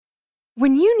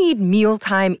When you need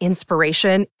mealtime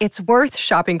inspiration, it's worth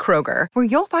shopping Kroger, where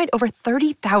you'll find over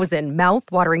 30,000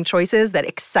 mouth-watering choices that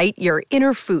excite your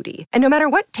inner foodie. And no matter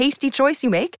what tasty choice you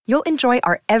make, you'll enjoy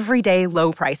our everyday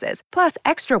low prices, plus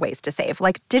extra ways to save,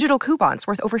 like digital coupons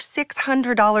worth over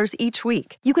 $600 each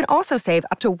week. You can also save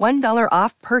up to $1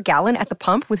 off per gallon at the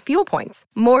pump with fuel points.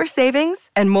 More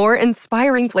savings and more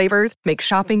inspiring flavors make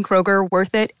shopping Kroger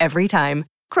worth it every time.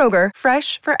 Kroger,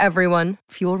 fresh for everyone.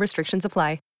 Fuel restrictions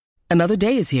apply. Another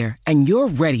day is here, and you're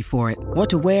ready for it. What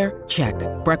to wear? Check.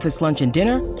 Breakfast, lunch, and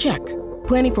dinner? Check.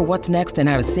 Planning for what's next and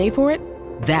how to save for it?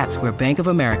 That's where Bank of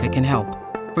America can help.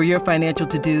 For your financial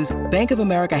to-dos, Bank of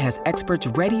America has experts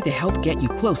ready to help get you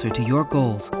closer to your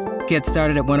goals. Get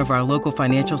started at one of our local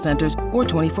financial centers or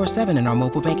 24/7 in our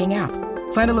mobile banking app.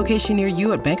 Find a location near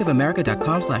you at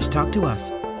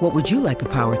bankofamerica.com/talktous. What would you like the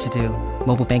power to do?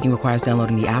 Mobile banking requires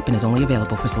downloading the app and is only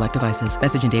available for select devices.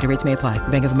 Message and data rates may apply.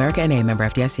 Bank of America N.A., member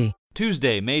FDIC.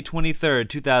 Tuesday, May 23rd,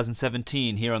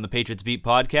 2017, here on the Patriots Beat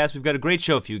podcast. We've got a great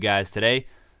show for you guys today.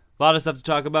 A lot of stuff to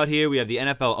talk about here. We have the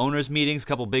NFL owners meetings, a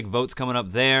couple big votes coming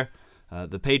up there.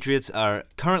 The Patriots are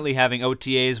currently having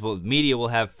OTAs. Well, media will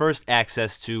have first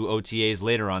access to OTAs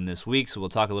later on this week, so we'll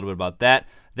talk a little bit about that.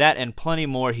 That and plenty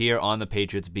more here on the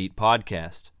Patriots Beat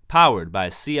podcast, powered by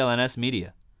CLNS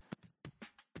Media.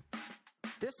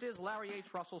 This is Larry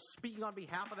H. Russell speaking on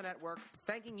behalf of the network,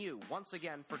 thanking you once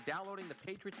again for downloading the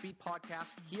Patriots Beat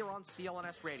podcast here on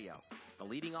CLNS Radio, the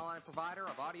leading online provider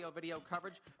of audio-video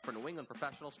coverage for New England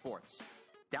professional sports.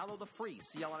 Download the free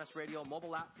CLNS Radio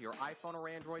mobile app for your iPhone or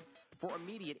Android for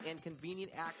immediate and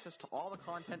convenient access to all the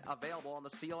content available on the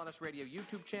CLNS Radio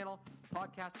YouTube channel,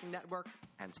 podcasting network,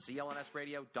 and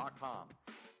clnsradio.com.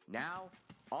 Now,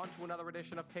 on to another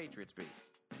edition of Patriots Beat.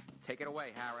 Take it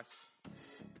away, Harris.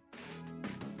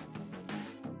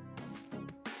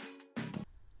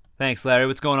 Thanks, Larry.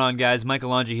 What's going on, guys?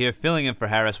 Michael Longi here, filling in for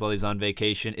Harris while he's on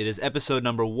vacation. It is episode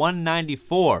number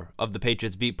 194 of the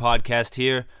Patriots Beat podcast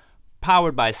here,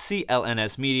 powered by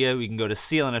CLNS Media. You can go to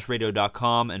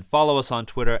clnsradio.com and follow us on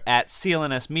Twitter at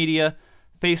CLNS Media,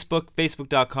 Facebook,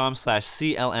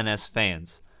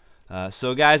 facebook.com/CLNSfans.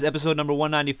 So, guys, episode number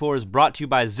 194 is brought to you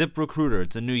by ZipRecruiter.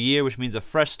 It's a new year, which means a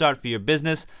fresh start for your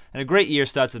business, and a great year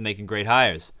starts with making great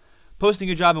hires. Posting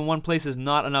your job in one place is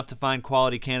not enough to find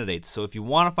quality candidates, so if you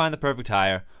want to find the perfect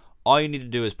hire, all you need to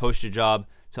do is post your job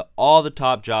to all the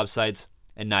top job sites,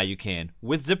 and now you can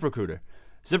with ZipRecruiter.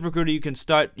 ZipRecruiter, you can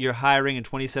start your hiring in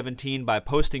 2017 by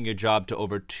posting your job to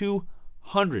over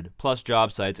 200 plus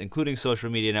job sites, including social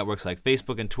media networks like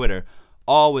Facebook and Twitter,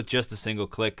 all with just a single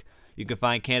click. You can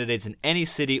find candidates in any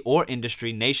city or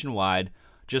industry nationwide.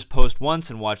 Just post once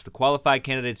and watch the qualified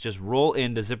candidates just roll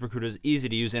into ZipRecruiter's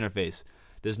easy-to-use interface.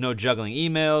 There's no juggling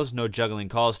emails, no juggling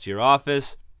calls to your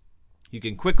office. You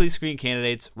can quickly screen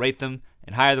candidates, rate them,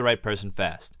 and hire the right person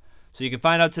fast. So you can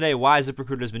find out today why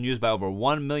ZipRecruiter has been used by over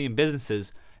 1 million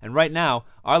businesses, and right now,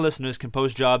 our listeners can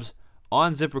post jobs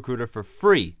on ZipRecruiter for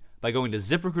free by going to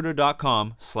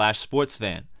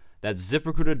ZipRecruiter.com/sportsfan. That's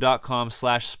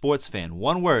ZipRecruiter.com/sportsfan.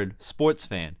 One word,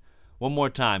 sportsfan. One more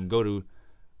time, go to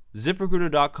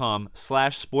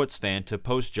ZipRecruiter.com/sportsfan to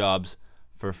post jobs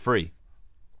for free.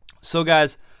 So,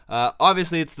 guys,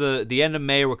 obviously it's the end of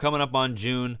May. We're coming up on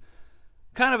June.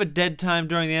 Kind of a dead time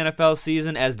during the NFL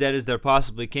season, as dead as there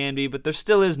possibly can be, but there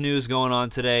still is news going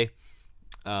on today.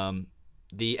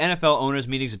 The NFL owners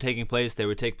meetings are taking place. They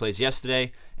would take place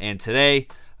yesterday and today.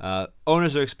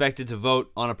 Owners are expected to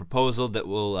vote on a proposal that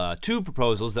will, two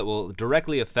proposals that will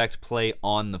directly affect play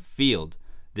on the field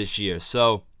this year.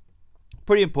 So,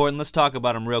 pretty important. Let's talk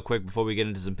about them real quick before we get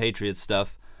into some Patriots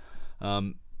stuff.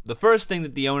 The first thing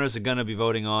that the owners are going to be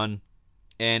voting on,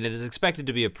 and it is expected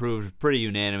to be approved pretty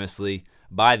unanimously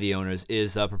by the owners,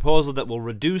 is a proposal that will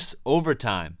reduce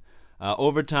overtime.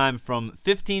 Overtime from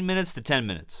 15 minutes to 10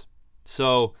 minutes.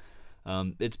 So,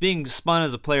 it's being spun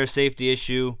as a player safety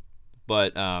issue,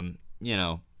 but, I'm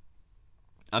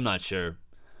not sure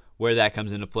where that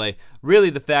comes into play. Really,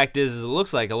 the fact is it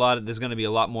looks like there's going to be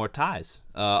a lot more ties.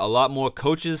 A lot more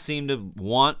coaches seem to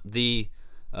want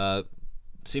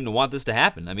this to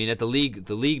happen. I mean, at the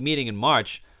league meeting in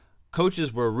March,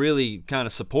 coaches were really kind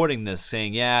of supporting this,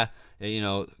 saying,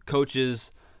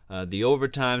 coaches, the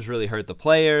overtimes really hurt the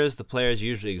players. The players are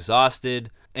usually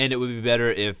exhausted, and it would be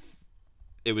better if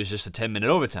it was just a 10-minute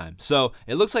overtime. So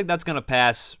it looks like that's going to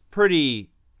pass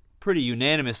pretty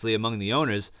unanimously among the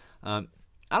owners. I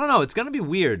don't know. It's going to be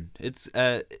weird. It's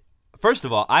first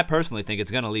of all, I personally think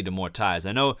it's going to lead to more ties.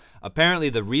 I know apparently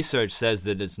the research says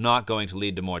that it's not going to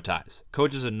lead to more ties.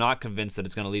 Coaches are not convinced that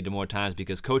it's going to lead to more ties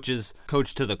because coaches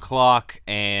coach to the clock,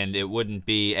 and it wouldn't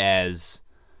be as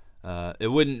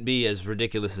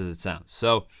ridiculous as it sounds.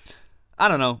 So I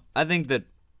don't know. I think that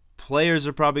players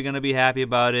are probably going to be happy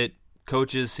about it.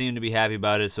 Coaches seem to be happy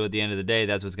about it. So at the end of the day,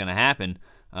 that's what's going to happen.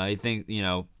 I think,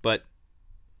 but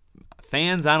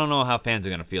fans, I don't know how fans are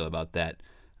going to feel about that.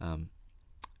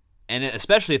 And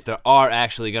especially if there are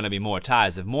actually going to be more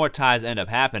ties. If more ties end up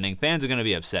happening, fans are going to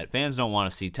be upset. Fans don't want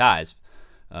to see ties.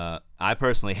 I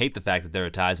personally hate the fact that there are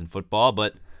ties in football,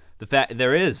 but the fact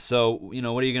there is. So,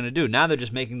 what are you going to do? Now they're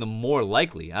just making them more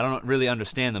likely. I don't really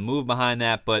understand the move behind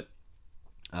that, but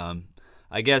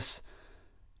I guess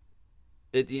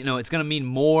it's going to mean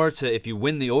more to if you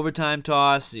win the overtime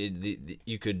toss.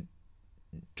 You could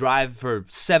drive for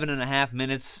 7.5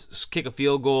 minutes, kick a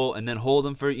field goal, and then hold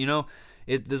them for,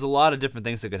 there's a lot of different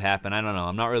things that could happen. I don't know.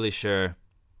 I'm not really sure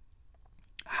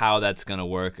how that's going to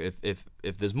work. If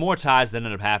there's more ties that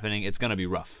end up happening, it's going to be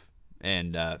rough.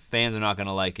 And fans are not going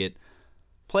to like it.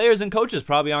 Players and coaches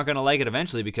probably aren't going to like it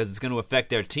eventually because it's going to affect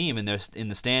their team and in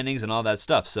the standings and all that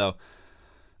stuff. So,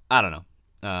 I don't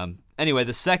know. Anyway,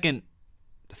 the second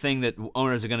thing that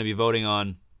owners are going to be voting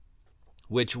on,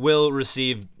 which will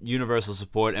receive universal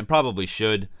support and probably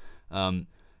should,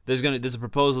 there's a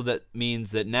proposal that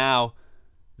means that now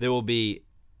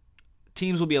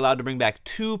teams will be allowed to bring back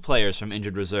 2 players from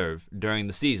injured reserve during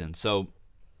the season. So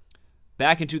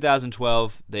back in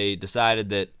 2012, they decided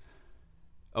that,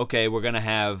 okay, we're going to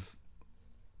have,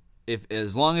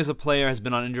 as long as a player has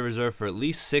been on injured reserve for at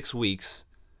least 6 weeks,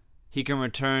 he can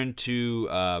return to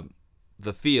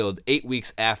the field 8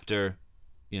 weeks after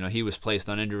he was placed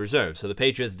on injured reserve. So the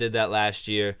Patriots did that last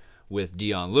year with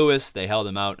Dion Lewis. They held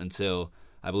him out until,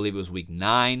 I believe it was week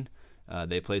 9.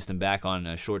 They placed him back on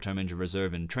a short-term injured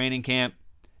reserve in training camp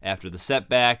after the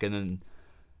setback, and then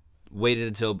waited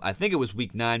until, I think it was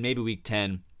week 9, maybe week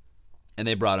 10, and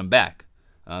they brought him back.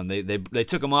 They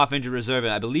took him off injured reserve,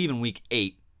 I believe in week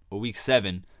 8 or week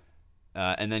 7,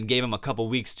 and then gave him a couple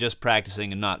weeks just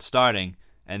practicing and not starting,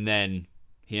 and then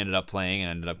he ended up playing and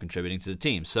ended up contributing to the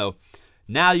team. So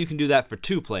now you can do that for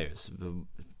 2 players.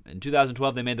 In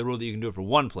 2012, they made the rule that you can do it for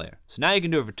 1 player. So now you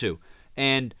can do it for 2.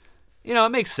 And,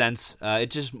 it makes sense.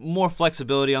 It's just more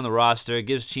flexibility on the roster. It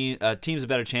gives teams a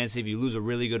better chance if you lose a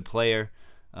really good player,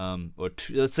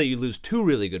 let's say you lose 2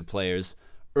 really good players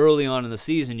early on in the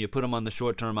season, you put them on the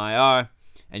short-term IR,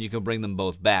 and you can bring them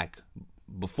both back.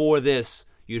 Before this,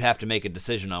 you'd have to make a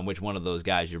decision on which one of those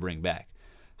guys you bring back.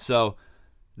 So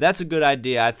that's a good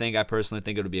idea. I personally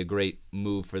think it would be a great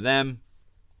move for them.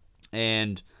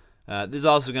 And there's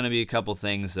also going to be a couple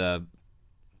things,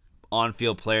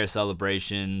 on-field player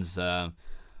celebrations,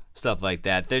 stuff like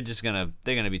that. They're going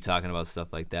to be talking about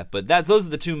stuff like that. But those are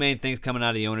the 2 main things coming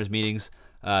out of the owners' meetings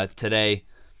today.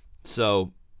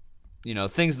 So,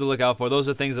 things to look out for. Those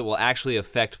are things that will actually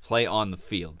affect play on the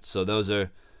field. So those are,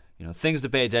 things to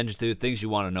pay attention to, things you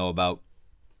want to know about.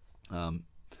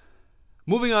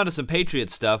 Moving on to some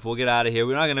Patriots stuff, we'll get out of here.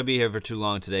 We're not going to be here for too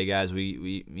long today, guys.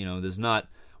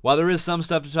 While there is some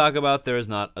stuff to talk about, there is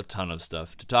not a ton of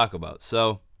stuff to talk about.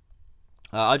 So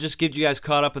I'll just get you guys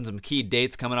caught up on some key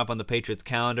dates coming up on the Patriots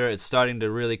calendar. It's starting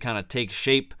to really kind of take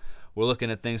shape. We're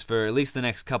looking at things for at least the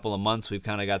next couple of months. We've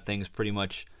kind of got things pretty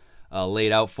much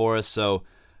laid out for us. So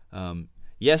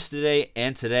yesterday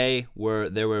and today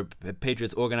there were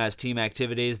Patriots organized team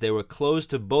activities. They were closed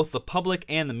to both the public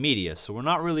and the media. So we're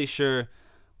not really sure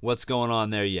what's going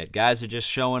on there yet. Guys are just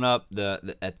showing up.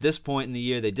 At this point in the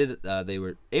year, they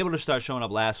were able to start showing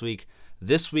up last week.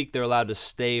 This week, they're allowed to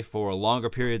stay for longer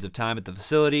periods of time at the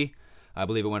facility. I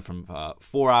believe it went from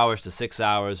 4 hours to 6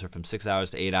 hours, or from 6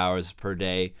 hours to 8 hours per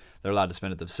day they're allowed to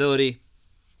spend at the facility.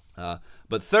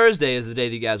 But Thursday is the day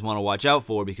that you guys want to watch out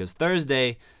for, because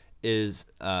Thursday is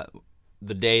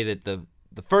the day that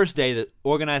the first day that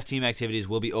organized team activities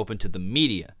will be open to the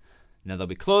media. Now, they'll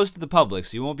be closed to the public,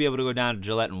 so you won't be able to go down to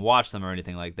Gillette and watch them or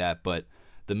anything like that, but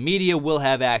the media will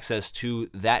have access to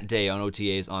that day on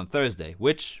OTAs on Thursday,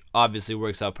 which obviously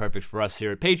works out perfect for us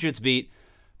here at Patriots Beat,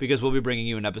 because we'll be bringing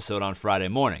you an episode on Friday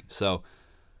morning. So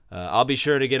I'll be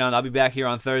sure to get on. I'll be back here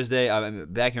on Thursday.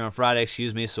 I'm back here on Friday,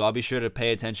 so I'll be sure to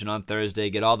pay attention on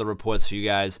Thursday, get all the reports for you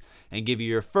guys, and give you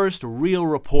your first real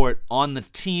report on the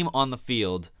team on the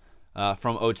field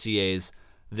from OTAs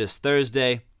this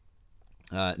Thursday.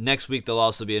 Next week, there'll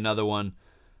also be another one.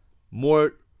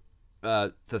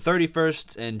 The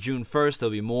 31st and June 1st,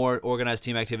 there'll be more organized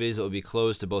team activities that will be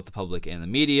closed to both the public and the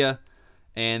media.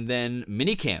 And then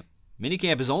minicamp.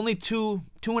 Minicamp is only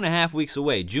 2.5 weeks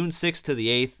away, June 6th to the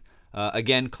 8th.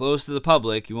 Again, closed to the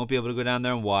public. You won't be able to go down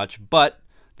there and watch, but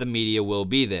the media will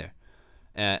be there.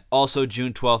 Also,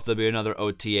 June 12th, there'll be another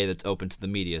OTA that's open to the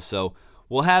media. So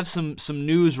we'll have some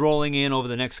news rolling in over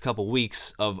the next couple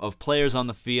weeks of players on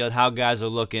the field, how guys are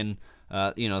looking,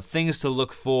 things to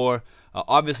look for.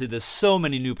 Obviously, there's so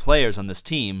many new players on this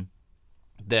team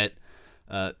that,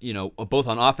 both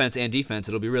on offense and defense,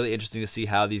 it'll be really interesting to see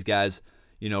how these guys,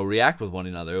 react with one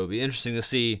another. It'll be interesting to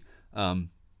see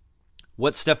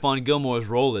what Stephon Gilmore's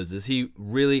role is. Is he's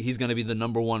going to be the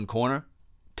number one corner,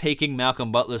 taking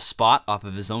Malcolm Butler's spot off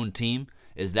of his own team?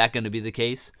 Is that going to be the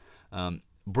case?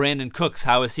 Brandon Cooks,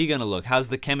 how is he going to look? How's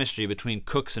the chemistry between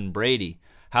Cooks and Brady?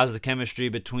 How's the chemistry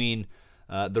between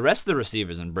the rest of the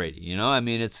receivers and Brady?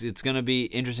 It's going to be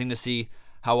interesting to see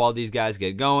how all these guys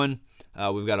get going.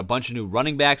 We've got a bunch of new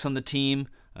running backs on the team,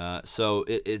 so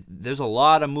there's a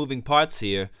lot of moving parts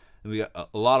here. We got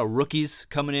a lot of rookies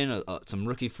coming in, some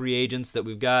rookie free agents that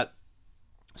we've got.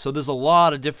 So there's a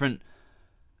lot of different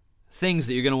things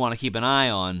that you're going to want to keep an eye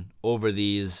on over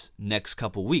these next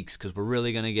couple weeks, because we're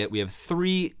really going to we have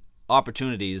 3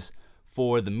 opportunities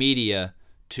for the media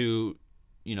to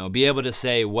be able to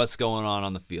say what's going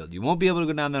on the field. You won't be able to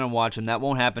go down there and watch them. That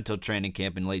won't happen until training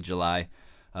camp in late July.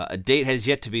 A date has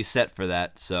yet to be set for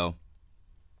that, so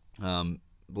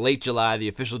late July, the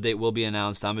official date will be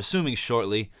announced. I'm assuming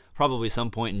shortly, probably some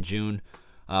point in June.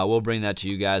 We'll bring that to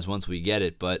you guys once we get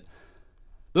it, but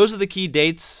those are the key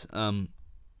dates.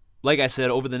 Like I said,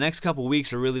 over the next couple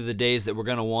weeks are really the days that we're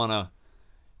going to want to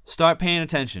start paying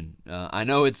attention. I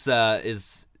know it's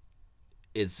NHL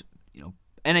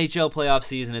playoff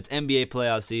season, it's NBA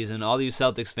playoff season. All you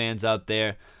Celtics fans out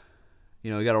there,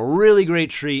 we got a really great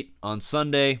treat on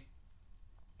Sunday.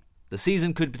 The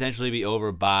season could potentially be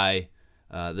over by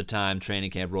the time training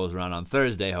camp rolls around on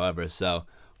Thursday, however. So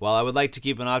while I would like to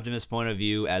keep an optimist point of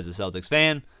view as a Celtics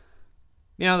fan,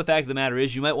 the fact of the matter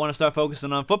is you might want to start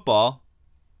focusing on football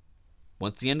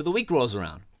once the end of the week rolls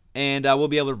around. And we'll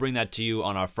be able to bring that to you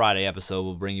on our Friday episode.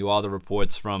 We'll bring you all the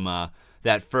reports from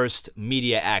that first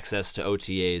media access to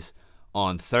OTAs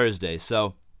on Thursday.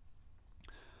 So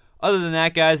other than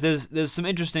that, guys, there's some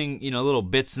interesting, little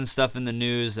bits and stuff in the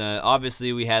news.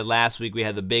 Obviously, last week we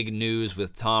had the big news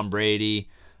with Tom Brady.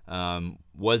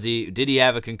 Did he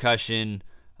have a concussion?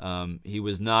 He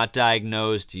was not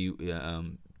diagnosed.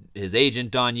 His agent,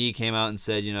 Don Yee, came out and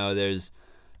said, there's,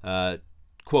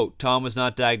 quote, Tom was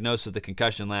not diagnosed with a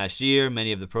concussion last year.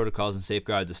 Many of the protocols and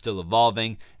safeguards are still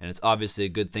evolving, and it's obviously a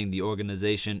good thing the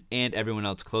organization and everyone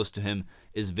else close to him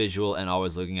is visual and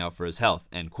always looking out for his health,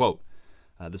 end quote.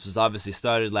 This was obviously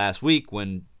started last week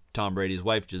when Tom Brady's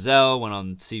wife, Giselle, went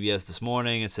on CBS this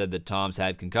morning and said that Tom's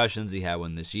had concussions. He had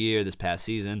one this past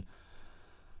season.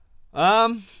 Would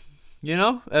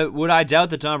I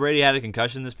doubt that Tom Brady had a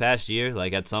concussion this past year,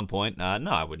 at some point? No,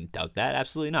 I wouldn't doubt that.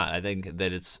 Absolutely not. I think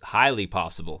that it's highly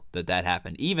possible that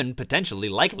happened, even potentially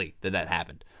likely that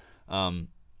happened.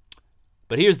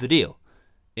 But here's the deal.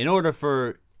 In order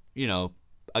for,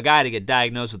 a guy to get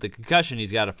diagnosed with a concussion,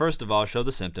 he's got to, first of all, show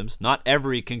the symptoms. Not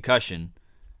every concussion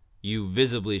you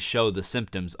visibly show the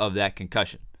symptoms of that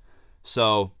concussion.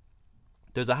 So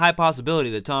there's a high possibility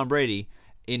that Tom Brady,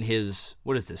 in his,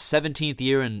 17th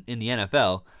year in the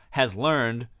NFL, has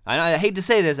learned, I hate to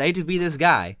say this, I hate to be this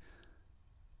guy,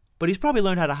 but he's probably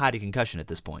learned how to hide a concussion at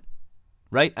this point,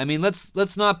 right?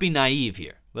 Let's not be naive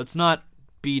here. Let's not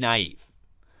be naive.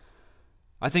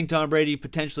 I think Tom Brady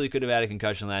potentially could have had a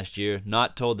concussion last year,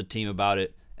 not told the team about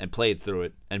it, and played through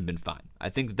it and been fine. I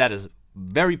think that is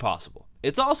very possible.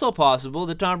 It's also possible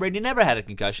that Tom Brady never had a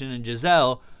concussion, and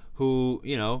Giselle, who,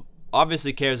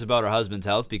 obviously cares about her husband's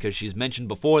health because she's mentioned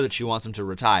before that she wants him to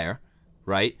retire,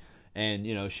 right?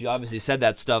 And, she obviously said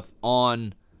that stuff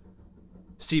on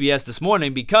CBS this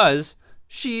morning because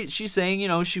she's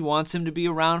saying, she wants him to be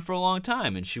around for a long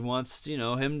time and she wants,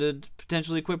 him to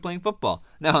potentially quit playing football.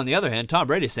 Now, on the other hand, Tom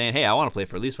Brady's saying, hey, I want to play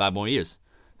for at least 5 more years.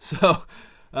 So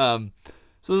there's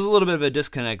a little bit of a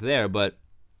disconnect there, but,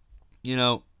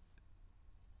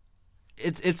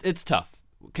 it's tough.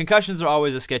 Concussions are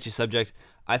always a sketchy subject.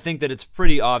 I think that it's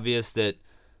pretty obvious that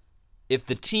if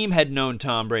the team had known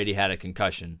Tom Brady had a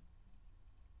concussion,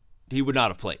 he would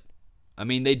not have played.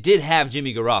 They did have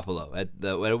Jimmy Garoppolo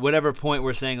at whatever point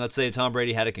we're saying, let's say Tom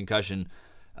Brady had a concussion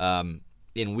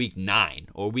in week 9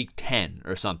 or week 10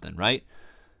 or something, right?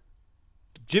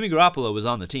 Jimmy Garoppolo was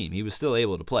on the team. He was still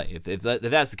able to play. If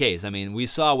that's the case, we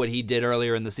saw what he did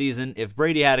earlier in the season. If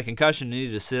Brady had a concussion and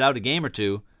needed to sit out a game or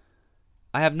two,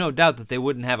 I have no doubt that they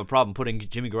wouldn't have a problem putting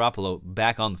Jimmy Garoppolo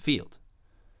back on the field.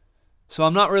 So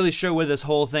I'm not really sure with this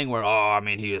whole thing where,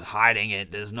 he was hiding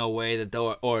it. There's no way that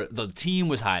the team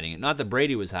was hiding it. Not that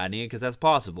Brady was hiding it, because that's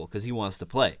possible, because he wants to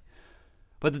play.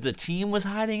 But that the team was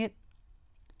hiding it?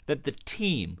 That the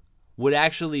team would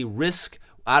actually risk,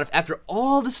 after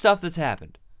all the stuff that's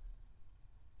happened,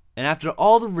 and after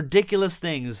all the ridiculous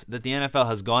things that the NFL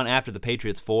has gone after the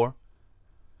Patriots for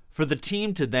the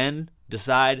team to then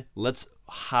decide, let's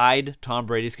hide Tom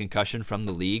Brady's concussion from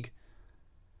the league,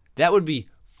 that would be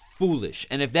foolish.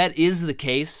 And if that is the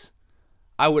case,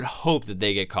 I would hope that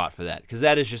they get caught for that, because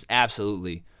that is just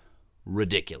absolutely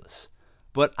ridiculous.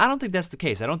 But I don't think that's the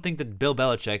case. I don't think that Bill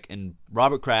Belichick and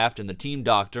Robert Kraft and the team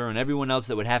doctor and everyone else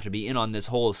that would have to be in on this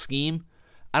whole scheme,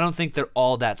 I don't think they're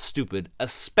all that stupid,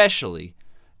 especially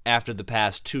after the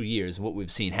past 2 years and what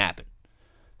we've seen happen.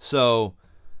 So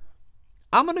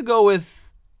I'm going to go with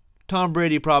Tom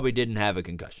Brady probably didn't have a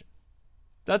concussion.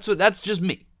 That's just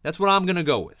me. That's what I'm going to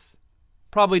go with.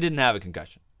 Probably didn't have a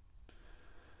concussion.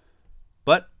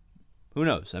 But who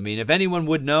knows? I mean, if anyone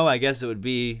would know, I guess it would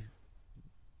be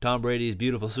Tom Brady's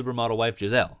beautiful supermodel wife,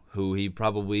 Giselle, who he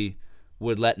probably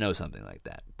would let know something like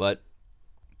that. But,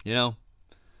 you know,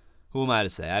 who am I to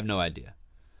say? I have no idea.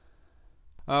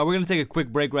 We're going to take a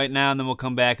quick break right now, and then we'll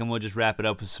come back and we'll just wrap it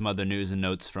up with some other news and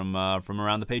notes from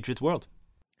around the Patriots world.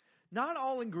 Not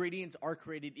all ingredients are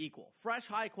created equal. Fresh,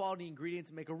 high-quality ingredients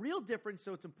make a real difference,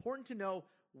 so it's important to know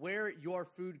where your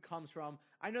food comes from.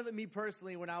 I know that me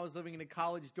personally, when I was living in a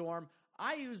college dorm,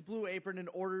 I used Blue Apron in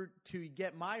order to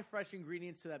get my fresh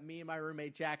ingredients so that me and my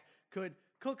roommate Jack could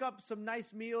cook up some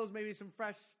nice meals, maybe some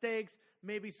fresh steaks,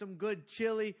 maybe some good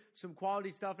chili, some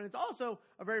quality stuff. And it's also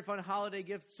a very fun holiday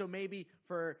gift, so maybe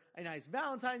for a nice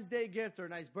Valentine's Day gift or a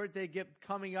nice birthday gift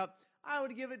coming up, I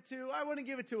wouldn't give it to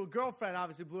a girlfriend.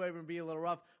 Obviously, Blue Apron would be a little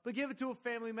rough, but give it to a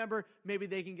family member. Maybe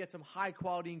they can get some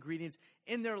high-quality ingredients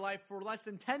in their life. For less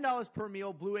than $10 per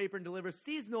meal, Blue Apron delivers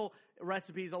seasonal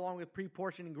recipes along with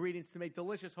pre-portioned ingredients to make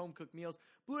delicious home-cooked meals.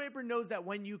 Blue Apron knows that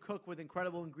when you cook with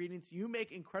incredible ingredients, you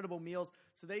make incredible meals,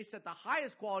 so they set the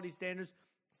highest quality standards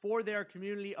for their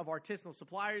community of artisanal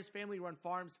suppliers, family-run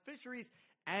farms, fisheries,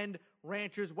 and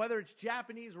ranchers. Whether it's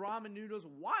Japanese ramen noodles,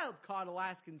 wild-caught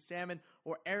Alaskan salmon,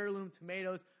 or heirloom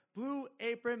tomatoes, Blue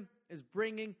Apron is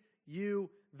bringing you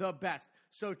the best.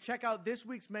 So check out this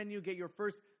week's menu. Get your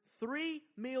first 3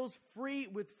 meals free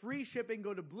with free shipping.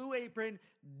 Go to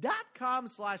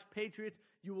blueapron.com/Patriots.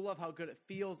 You will love how good it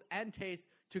feels and tastes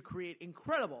to create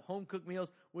incredible home-cooked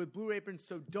meals with Blue Apron,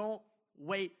 so don't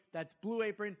wait. That's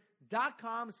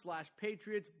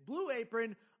blueapron.com/Patriots. Blue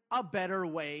Apron, a better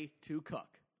way to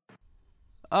cook.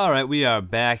 All right, we are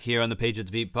back here on the Patriots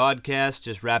Beat podcast,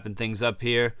 just wrapping things up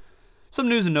here. Some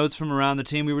news and notes from around the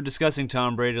team. We were discussing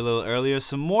Tom Brady a little earlier.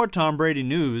 Some more Tom Brady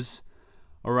news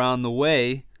around the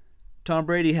way. Tom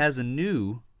Brady has a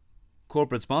new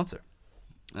corporate sponsor.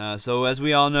 So as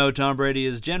we all know, Tom Brady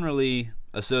is generally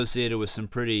associated with some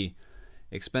pretty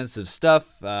expensive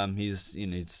stuff.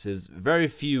 He's very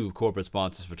few corporate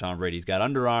sponsors for Tom Brady. He's got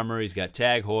Under Armour, he's got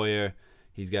Tag Heuer,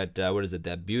 he's got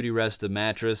that Beauty Rest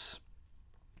mattress,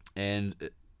 and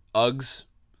Uggs,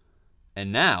 and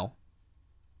now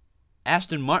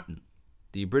Aston Martin,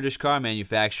 the British car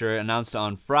manufacturer, announced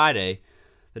on Friday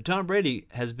that Tom Brady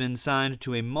has been signed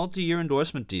to a multi-year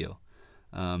endorsement deal.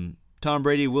 Tom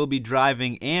Brady will be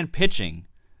driving and pitching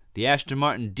the Aston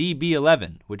Martin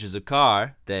DB11, which is a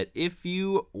car that, if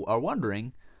you are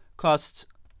wondering, costs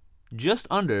just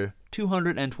under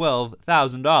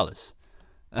 $212,000.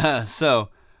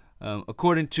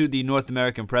 According to the North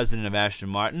American president of Aston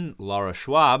Martin, Laura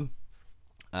Schwab,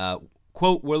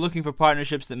 quote, "We're looking for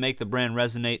partnerships that make the brand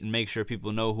resonate and make sure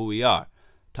people know who we are.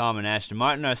 Tom and Aston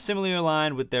Martin are similarly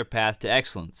aligned with their path to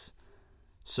excellence."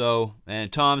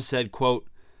 And Tom said, quote,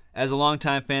 "As a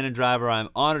longtime fan and driver, I'm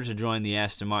honored to join the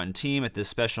Aston Martin team at this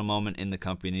special moment in the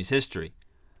company's history."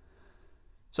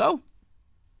 So,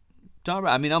 Tom,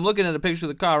 I'm looking at a picture of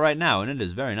the car right now, and it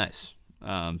is very nice.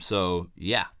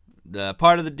 Yeah. The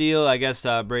part of the deal, I guess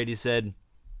Brady said,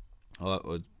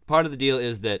 part of the deal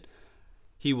is that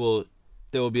there will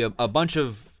be a bunch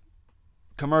of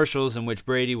commercials in which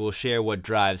Brady will share what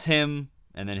drives him,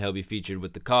 and then he'll be featured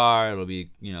with the car. It'll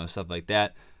be, stuff like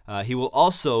that. He will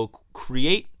also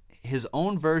create his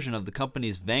own version of the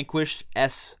company's Vanquish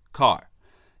S car,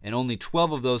 and only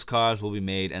 12 of those cars will be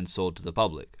made and sold to the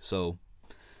public. So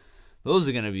those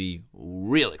are going to be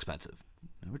real expensive.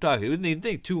 We're talking, you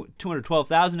think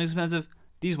 $212,000 expensive?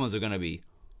 These ones are going to be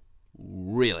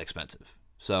real expensive.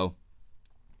 So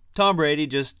Tom Brady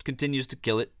just continues to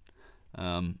kill it,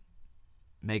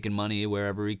 making money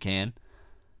wherever he can.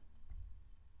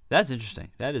 That's interesting.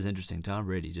 That is interesting. Tom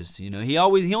Brady just, he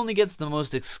only gets the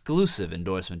most exclusive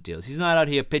endorsement deals. He's not out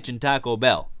here pitching Taco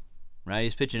Bell, right?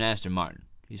 He's pitching Aston Martin.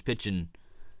 He's pitching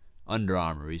Under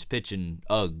Armour. He's pitching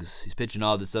Uggs. He's pitching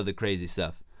all this other crazy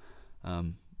stuff.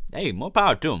 Hey, more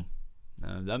power to him.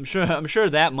 I'm sure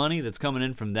that money that's coming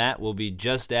in from that will be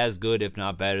just as good, if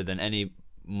not better, than any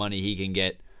money he can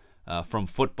get from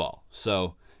football.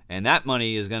 So, and that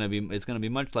money is going to be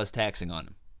much less taxing on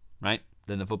him, right,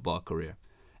 than the football career.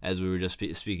 as we were just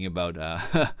speaking about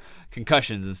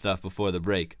concussions and stuff before the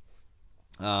break.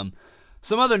 Some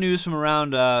other news from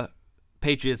around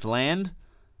Patriots land.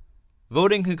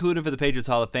 Voting concluded for the Patriots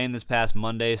Hall of Fame this past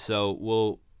Monday, so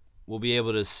we'll be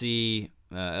able to see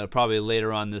probably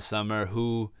later on this summer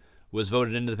who was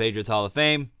voted into the Patriots Hall of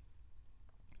Fame.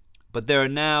 But there are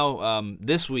now,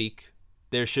 this week,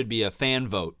 there should be a fan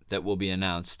vote that will be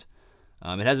announced.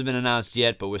 It hasn't been announced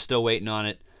yet, but we're still waiting on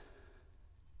it.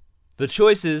 The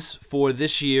choices for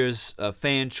this year's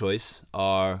fan choice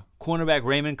are cornerback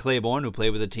Raymond Claiborne, who played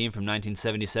with the team from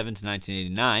 1977 to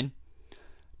 1989,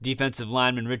 defensive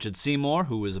lineman Richard Seymour,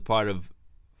 who was a part of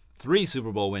 3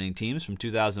 Super Bowl winning teams from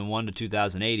 2001 to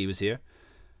 2008. He was here.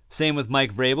 Same with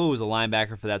Mike Vrabel, who was a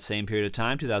linebacker for that same period of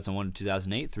time, 2001 to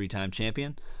 2008, 3-time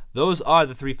champion. Those are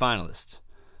the 3 finalists.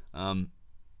 All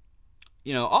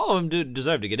of them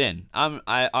deserve to get in.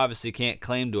 I obviously can't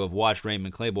claim to have watched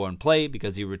Raymond Claiborne play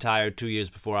because he retired 2 years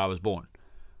before I was born.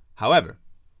 However,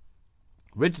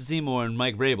 Richard Seymour and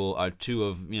Mike Vrabel are 2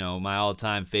 of my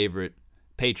all-time favorite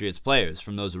Patriots players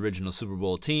from those original Super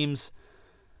Bowl teams.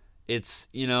 It's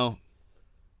none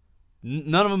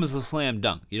of them is a slam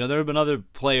dunk. There have been other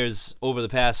players over the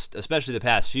past, especially the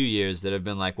past few years, that have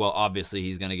been like, well, obviously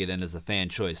he's going to get in as the fan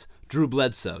choice. Drew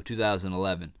Bledsoe,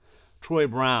 2011. Troy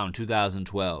Brown,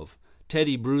 2012.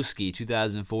 Teddy Bruschi,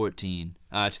 2013,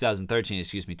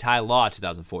 Ty Law,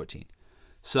 2014.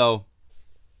 So,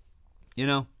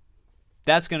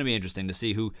 that's going to be interesting to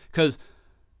see who, because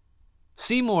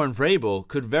Seymour and Vrabel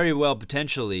could very well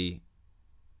potentially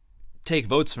take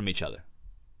votes from each other.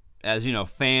 As,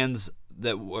 fans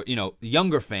that were,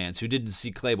 younger fans who didn't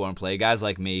see Claiborne play, guys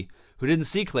like me who didn't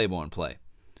see Claiborne play.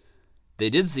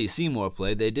 They did see Seymour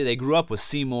play. They grew up with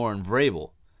Seymour and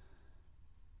Vrabel.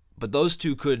 But those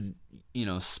 2 could,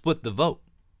 split the vote.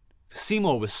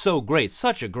 Seymour was so great,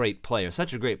 such a great player,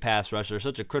 such a great pass rusher,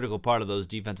 such a critical part of those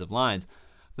defensive lines.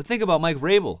 But think about Mike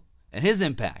Vrabel and his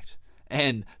impact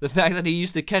and the fact that he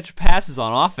used to catch passes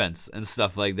on offense and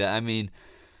stuff like that. I mean,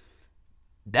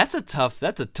 that's a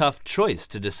tough choice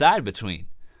to decide between.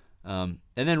 And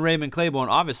then Raymond Claiborne,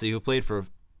 obviously, who played for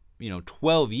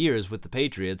 12 years with the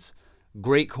Patriots,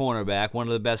 great cornerback, one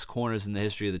of the best corners in the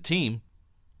history of the team.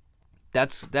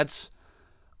 That's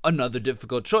another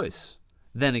difficult choice.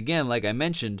 Then again, like I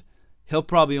mentioned, he'll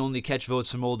probably only catch votes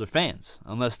from older fans,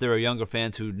 unless there are younger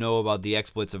fans who know about the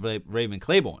exploits of Raymond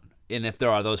Claiborne. And if there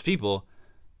are those people,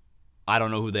 I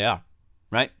don't know who they are,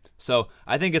 right? So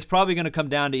I think it's probably going to come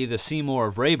down to either Seymour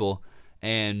or Vrabel,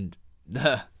 and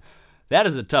that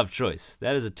is a tough choice.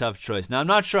 That is a tough choice. Now, I'm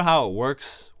not sure how it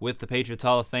works with the Patriots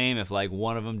Hall of Fame. If,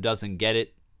 one of them doesn't get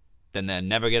it, then they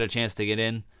never get a chance to get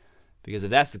in. Because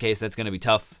if that's the case, that's going to be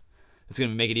tough. It's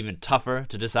going to make it even tougher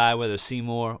to decide whether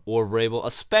Seymour or Vrabel,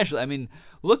 especially,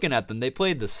 looking at them, they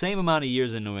played the same amount of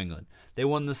years in New England. They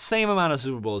won the same amount of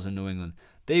Super Bowls in New England.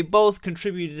 They both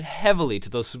contributed heavily to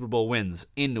those Super Bowl wins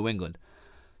in New England.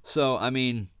 So,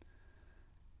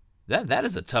 that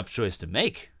is a tough choice to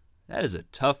make. That is a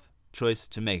tough choice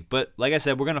to make. But, like I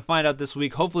said, we're going to find out this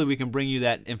week. Hopefully we can bring you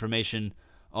that information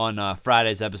on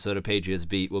Friday's episode of Patriots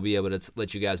Beat. We'll be able to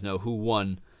let you guys know who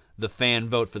won the fan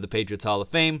vote for the Patriots Hall of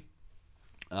Fame.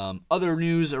 Other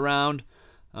news around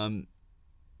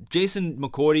Jason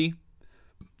McCourty.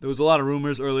 There was a lot of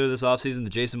rumors earlier this offseason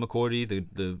that Jason McCourty,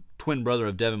 the twin brother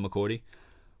of Devin McCourty,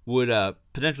 would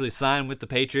potentially sign with the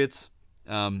Patriots.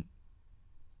 But,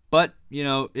 he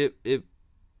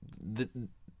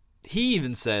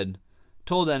even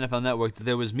told the NFL Network that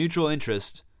there was mutual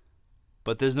interest,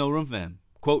 but there's no room for him.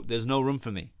 Quote, there's no room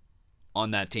for me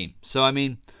on that team. So,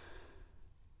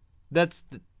 that's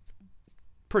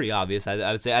pretty obvious.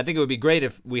 I would say I think it would be great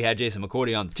if we had Jason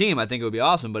McCourty on the team. I think it would be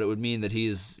awesome, but it would mean that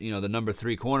he's the number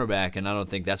 3 cornerback, and I don't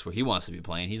think that's where he wants to be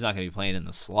playing. He's not going to be playing in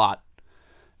the slot,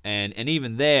 and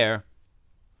even there,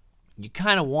 you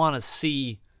kind of want to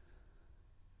see.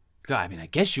 God, I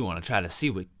guess you want to try to see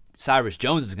what Cyrus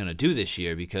Jones is going to do this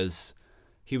year, because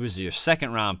he was your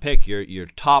second-round pick, your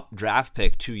top draft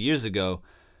pick 2 years ago.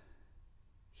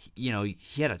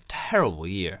 He had a terrible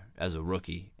year as a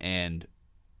rookie, and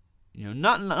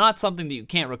not something that you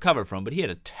can't recover from, but he had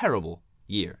a terrible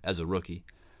year as a rookie.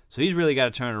 So he's really got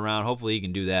to turn it around. Hopefully he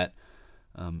can do that.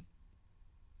 And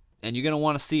you're going to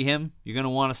want to see him. You're going to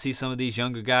want to see some of these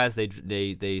younger guys.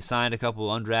 They signed a couple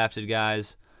undrafted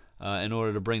guys in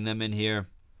order to bring them in here.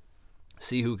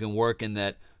 See who can work in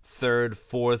that 3rd,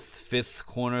 4th, 5th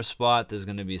corner spot. There's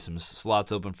going to be some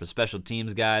slots open for special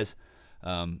teams guys.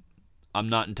 I'm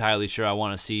not entirely sure I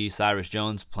want to see Cyrus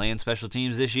Jones playing special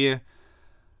teams this year,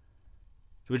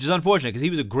 which is unfortunate because he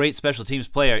was a great special teams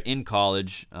player in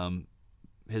college.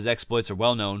 His exploits are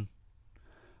well known,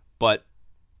 but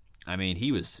I mean,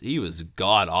 he was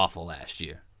god-awful last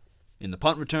year. In the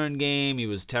punt return game, he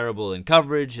was terrible in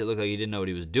coverage. It looked like he didn't know what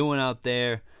he was doing out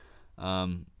there.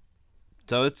 So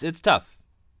it's tough.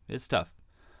 It's tough.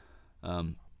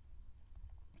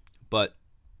 But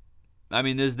I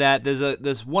mean, there's that.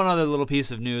 There's one other little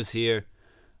piece of news here,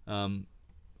 out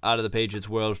of the Patriots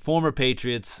world. Former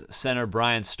Patriots center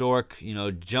Brian Stork,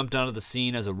 jumped onto the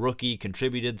scene as a rookie,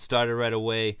 contributed, started right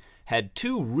away, had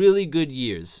 2 really good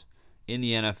years in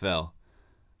the NFL,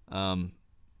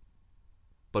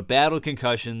 but battled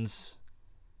concussions.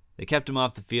 They kept him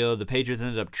off the field. The Patriots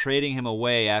ended up trading him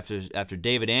away after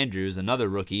David Andrews, another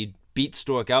rookie, beat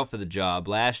Stork out for the job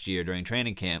last year during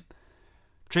training camp.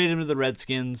 Traded him to the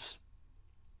Redskins.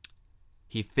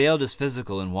 He failed his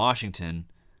physical in Washington.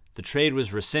 The trade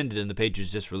was rescinded and the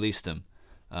Patriots just released him.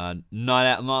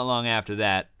 Not long after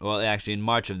that, well, actually in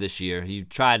March of this year, he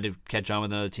tried to catch on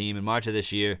with another team. In March of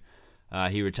this year,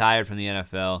 he retired from the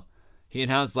NFL. He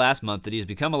announced last month that he's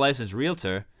become a licensed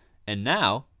realtor, and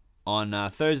now,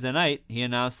 on Thursday night, he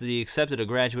announced that he accepted a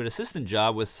graduate assistant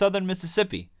job with Southern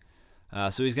Mississippi.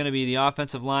 So he's going to be the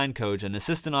offensive line coach, an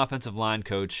assistant offensive line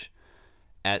coach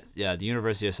at the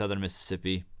University of Southern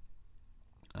Mississippi.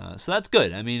 So that's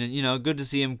good. I mean, good to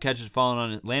see him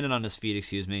landing on his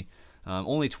feet,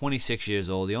 only 26 years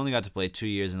old. He only got to play 2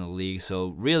 years in the league.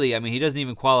 So really, I mean, he doesn't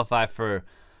even qualify for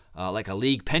like a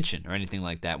league pension or anything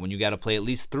like that when you got to play at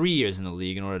least 3 years in the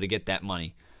league in order to get that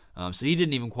money. So he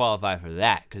didn't even qualify for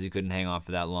that because he couldn't hang on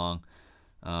for that long.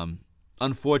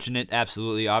 Unfortunate,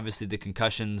 absolutely. Obviously, the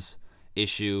concussions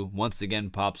issue once again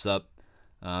pops up.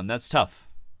 That's tough.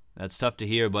 That's tough to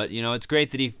hear, but it's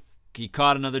great that he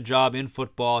caught another job in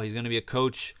football. He's going to be a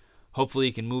coach. Hopefully,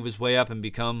 he can move his way up and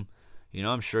become.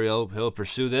 I'm sure he'll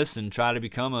pursue this and try to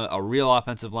become a real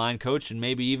offensive line coach and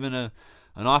maybe even an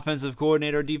offensive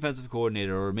coordinator or defensive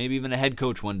coordinator or maybe even a head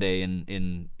coach one day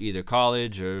in either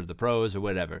college or the pros or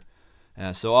whatever.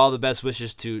 So all the best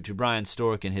wishes to Brian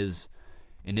Stork and his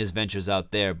ventures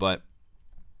out there. But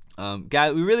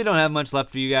guys, we really don't have much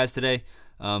left for you guys today.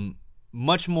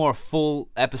 Much more full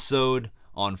episode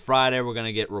on Friday. We're going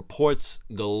to get reports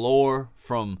galore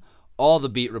from all the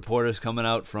beat reporters coming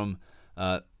out from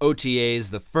OTAs.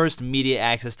 The first media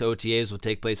access to OTAs will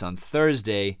take place on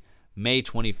Thursday, May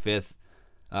 24th.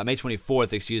 May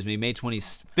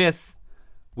 25th,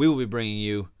 we will be bringing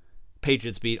you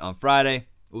Patriots Beat on Friday.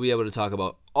 We'll be able to talk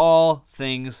about all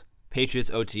things Patriots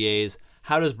OTAs.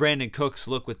 How does Brandon Cooks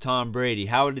look with Tom Brady?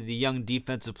 How did the young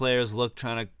defensive players look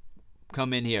trying to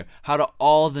come in here? How do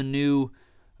all the new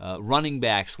running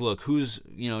backs look? Who's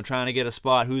trying to get a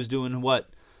spot? Who's doing what?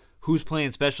 Who's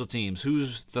playing special teams?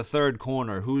 Who's the third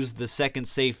corner? Who's the second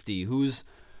safety? Who's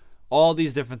all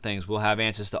these different things? We'll have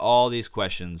answers to all these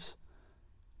questions.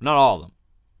 Not all of them,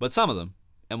 but some of them.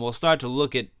 And we'll start to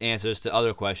look at answers to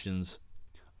other questions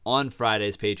on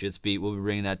Friday's Patriots Beat. We'll be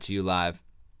bringing that to you live.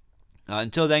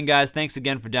 Until then, guys, thanks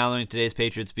again for downloading today's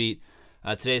Patriots Beat.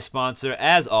 Today's sponsor,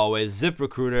 as always,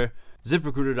 ZipRecruiter.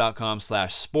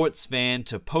 ZipRecruiter.com/sportsfan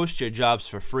to post your jobs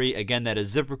for free. Again, that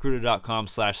is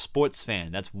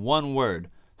ZipRecruiter.com/sportsfan. That's one word,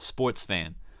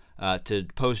 sportsfan, to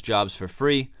post jobs for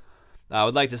free. I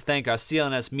would like to thank our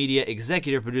CLNS Media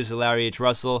executive producer, Larry H.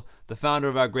 Russell, the founder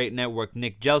of our great network,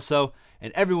 Nick Gelso,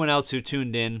 and everyone else who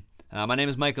tuned in. My name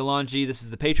is Mike Alonji. This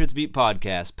is the Patriots Beat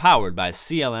Podcast, powered by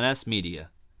CLNS Media.